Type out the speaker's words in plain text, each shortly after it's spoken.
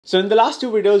So in the last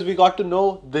two videos, we got to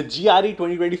know the GRE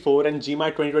 2024 and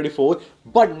GMAT 2024,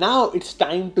 but now it's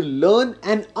time to learn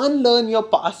and unlearn your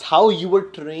past, how you were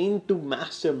trained to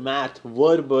master math,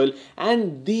 verbal,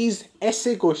 and these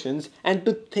essay questions, and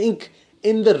to think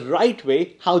in the right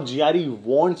way how GRE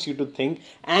wants you to think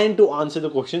and to answer the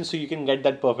question so you can get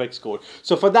that perfect score.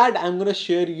 So for that, I'm going to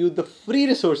share you the free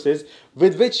resources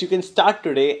with which you can start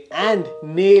today and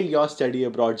nail your study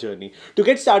abroad journey. To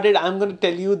get started, I'm going to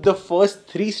tell you the first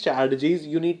three strategies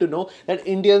you need to know that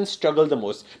Indians struggle the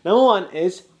most. Number one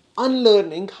is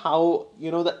unlearning how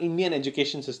the Indian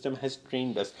education system has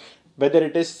trained us. Whether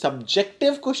it is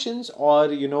subjective questions or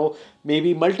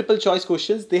maybe multiple choice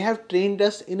questions, they have trained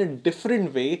us in a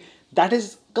different way that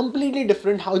is completely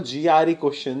different how GRE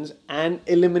questions and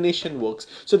elimination works.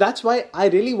 So that's why I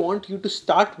really want you to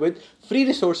start with free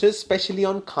resources, especially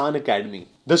on Khan Academy.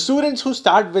 The students who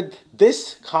start with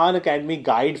this Khan Academy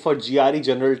guide for GRE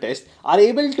general test are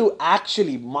able to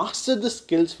actually master the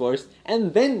skills first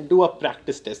and then do a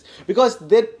practice test, because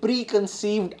their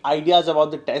preconceived ideas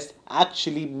about the test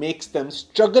actually makes them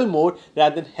struggle more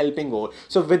rather than helping more.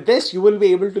 So with this, you will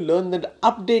be able to learn the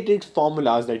updated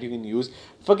formulas that you can use.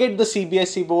 Forget the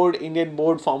CBSE board, Indian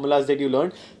board formulas that you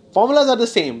learned. Formulas are the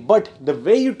same, but the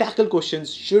way you tackle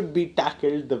questions should be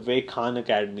tackled the way Khan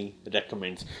Academy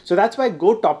recommends. So that's why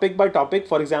go topic by topic.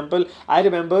 For example, I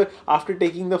remember after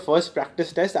taking the first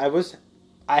practice test,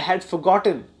 I had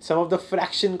forgotten some of the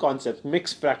fraction concepts,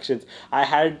 mixed fractions. I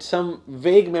had some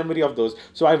vague memory of those.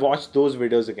 So I watched those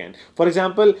videos again. For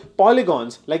example,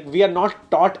 polygons, like we are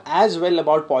not taught as well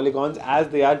about polygons as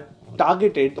they are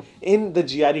targeted in the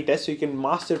GRE test. So you can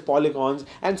master polygons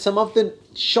and some of the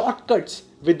shortcuts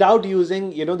without using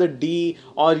the D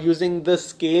or using the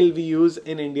scale we use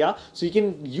in India. So you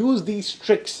can use these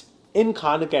tricks in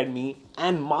Khan Academy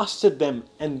and master them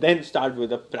and then start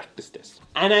with a practice test.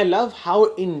 And I love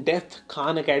how in-depth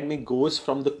Khan Academy goes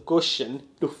from the question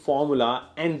to formula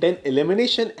and then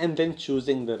elimination and then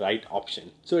choosing the right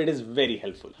option. So it is very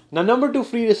helpful. Now, number two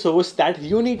free resource that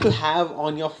you need to have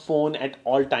on your phone at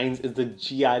all times is the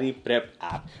GRE Prep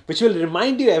app, which will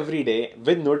remind you every day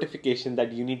with notification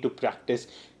that you need to practice,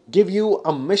 give you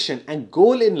a mission and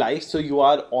goal in life so you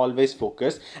are always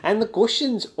focused. And the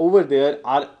questions over there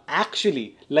are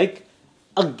actually like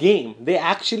a game. They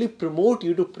actually promote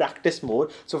you to practice more.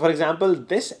 So for example,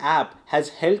 this app has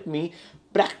helped me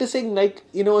practicing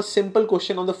a simple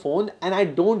question on the phone, and I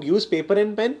don't use paper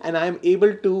and pen, and I am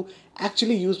able to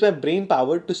actually use my brain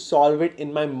power to solve it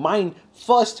in my mind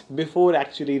first before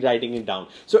actually writing it down.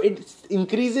 So it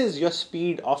increases your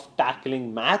speed of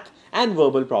tackling math and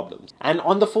verbal problems. And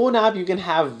on the phone app, you can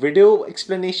have video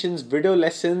explanations, video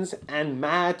lessons, and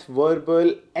math,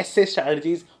 verbal, essay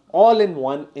strategies all in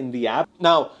one in the app.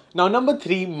 Now number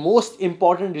three most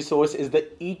important resource is the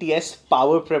ETS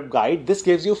Power Prep guide. This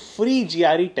gives you free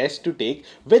GRE test to take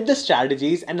with the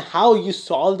strategies and how you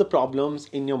solve the problems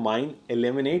in your mind,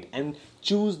 eliminate and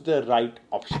choose the right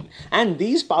option. And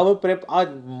these Power Prep are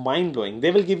mind-blowing.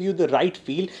 They will give you the right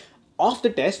feel of the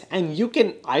test, and you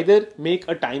can either make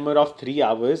a timer of 3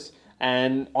 hours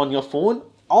and on your phone,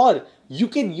 or you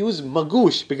can use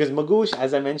Magoosh, because Magoosh,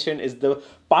 as I mentioned, is the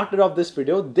partner of this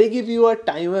video. They give you a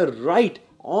timer right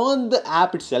on the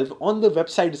app itself, on the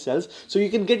website itself, so you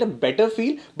can get a better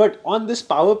feel. But on this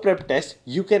Power Prep test,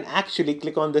 you can actually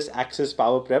click on this Access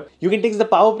Power Prep. You can take the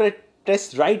Power Prep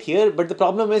test right here, but the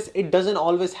problem is it doesn't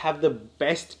always have the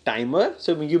best timer,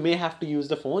 so you may have to use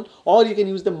the phone, or you can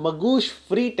use the Magoosh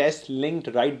free test linked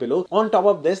right below. On top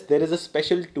of this, there is a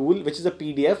special tool which is a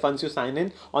PDF. Once you sign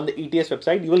in on the ETS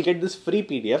website, you will get this free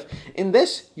PDF. In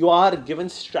this, you are given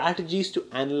strategies to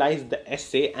analyze the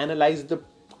essay, analyze the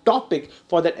topic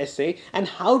for that essay, and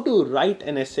how to write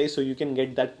an essay so you can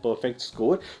get that perfect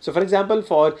score. So for example,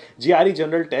 for GRE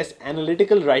general test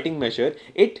analytical writing measure,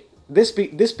 this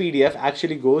PDF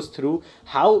actually goes through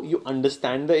how you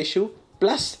understand the issue,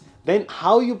 plus then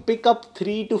how you pick up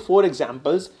 3 to 4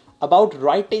 examples about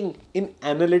writing in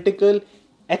analytical,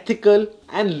 ethical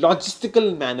and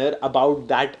logistical manner about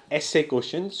that essay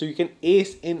question, so you can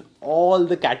ace in all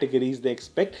the categories they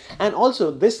expect. And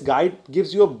also this guide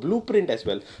gives you a blueprint as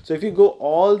well. So if you go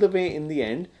all the way in the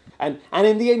end, and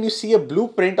in the end, you see a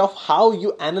blueprint of how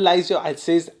you analyze your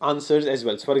essays answers as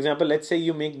well. So for example, let's say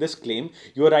you make this claim,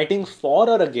 you are writing for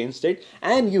or against it,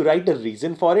 and you write a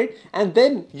reason for it, and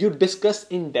then you discuss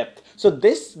in depth. So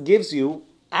this gives you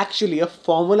actually a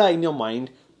formula in your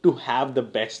mind to have the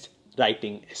best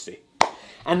writing essay.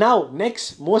 And now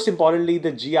next, most importantly,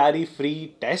 the GRE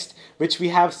Free Test, which we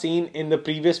have seen in the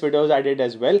previous videos I did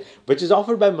as well, which is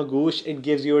offered by Magoosh. It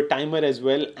gives you a timer as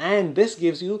well, and this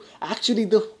gives you actually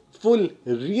the full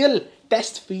real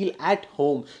test feel at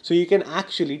home. So you can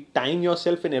actually time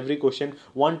yourself in every question,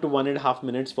 1 to 1.5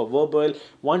 minutes for verbal,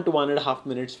 1 to 1.5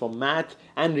 minutes for math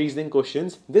and reasoning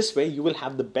questions. This way you will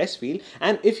have the best feel.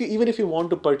 And even if you want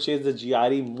to purchase the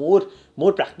GRE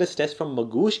more practice tests from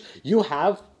Magoosh, you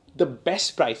have the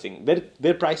best pricing.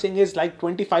 Their pricing is like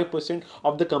 25%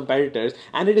 of the competitors,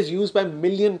 and it is used by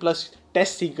million plus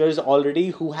test seekers already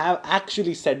who have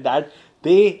actually said that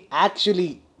they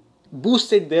actually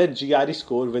boosted their GRE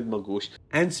score with Magoosh.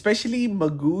 And especially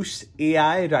Magoosh's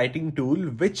AI writing tool,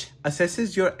 which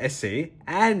assesses your essay,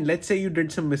 and let's say you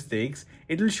did some mistakes,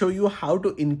 it will show you how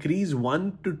to increase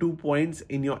 1 to 2 points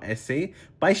in your essay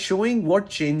by showing what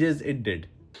changes it did.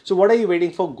 So what are you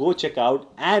waiting for? Go check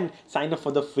out and sign up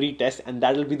for the free test, and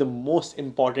that will be the most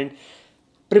important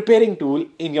preparing tool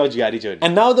in your GRE journey.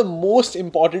 And now the most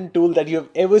important tool that you have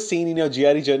ever seen in your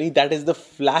GRE journey, that is the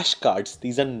flashcards.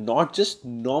 These are not just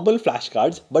normal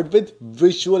flashcards, but with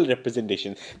visual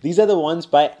representation. These are the ones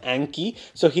by Anki.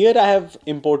 So here I have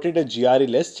imported a GRE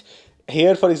list.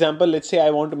 Here, for example, let's say I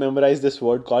want to memorize this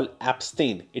word called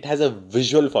abstain. It has a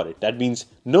visual for it. That means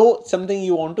know something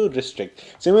you want to restrict.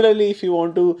 Similarly, if you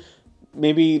want to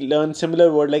maybe learn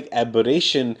similar word like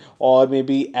aberration or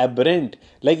maybe aberrant,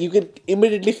 like you can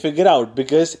immediately figure out,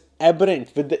 because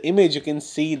aberrant, with the image you can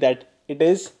see that it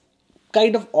is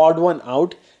kind of odd one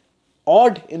out,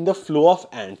 odd in the flow of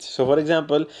ants. So for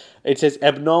example, it says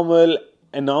abnormal,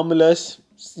 anomalous.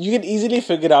 You can easily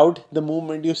figure out the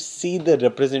moment you see the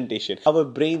representation. Our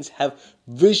brains have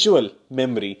visual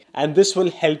memory, and this will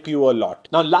help you a lot.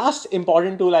 Now, last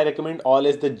important tool I recommend all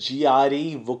is the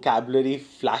GRE vocabulary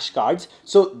flashcards.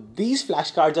 So these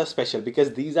flashcards are special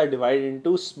because these are divided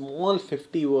into small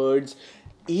 50 words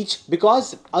each,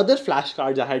 because other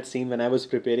flashcards I had seen when I was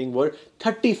preparing were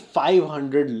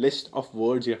 3,500 list of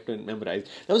words you have to memorize.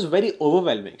 That was very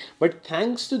overwhelming, but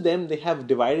thanks to them they have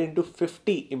divided into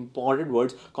 50 important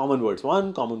words, common words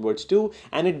 1, common words 2,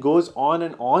 and it goes on,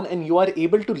 and you are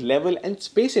able to level and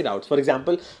space it out. For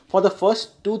example, for the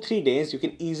first 2-3 days you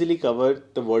can easily cover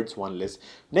the words 1 list,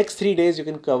 next 3 days you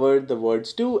can cover the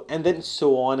words 2, and then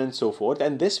so on and so forth.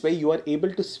 And this way you are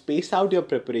able to space out your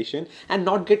preparation and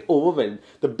not get overwhelmed.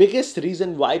 The biggest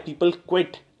reason why people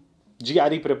quit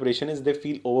GRE preparation is they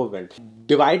feel overwhelmed.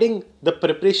 Dividing the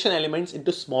preparation elements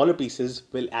into smaller pieces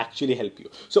will actually help you.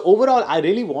 So overall, I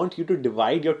really want you to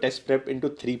divide your test prep into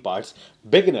 3 parts.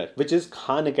 Beginner, which is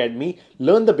Khan Academy,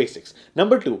 learn the basics.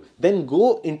 Number 2, then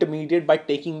go intermediate by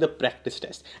taking the practice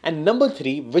test. And number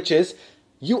 3, which is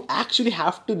you actually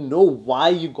have to know why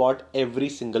you got every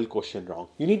single question wrong.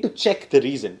 You need to check the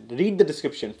reason, read the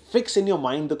description, fix in your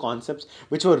mind the concepts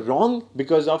which were wrong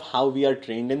because of how we are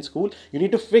trained in school. You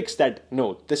need to fix that.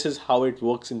 No, this is how it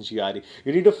works in GRE.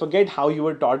 You need to forget how you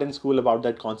were taught in school about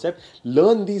that concept.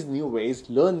 Learn these new ways,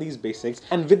 learn these basics,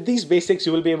 and with these basics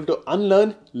you will be able to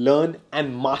unlearn, learn,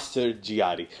 and master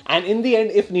GRE. And in the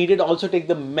end, if needed, also take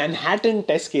the Manhattan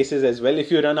test cases as well. If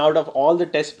you run out of all the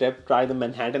test prep, try the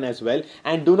Manhattan as well.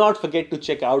 And do not forget to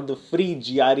check out the free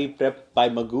GRE Prep by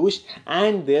Magoosh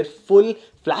and their full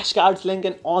flashcards link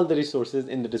and all the resources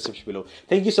in the description below.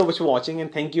 Thank you so much for watching, and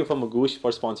thank you for Magoosh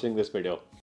for sponsoring this video.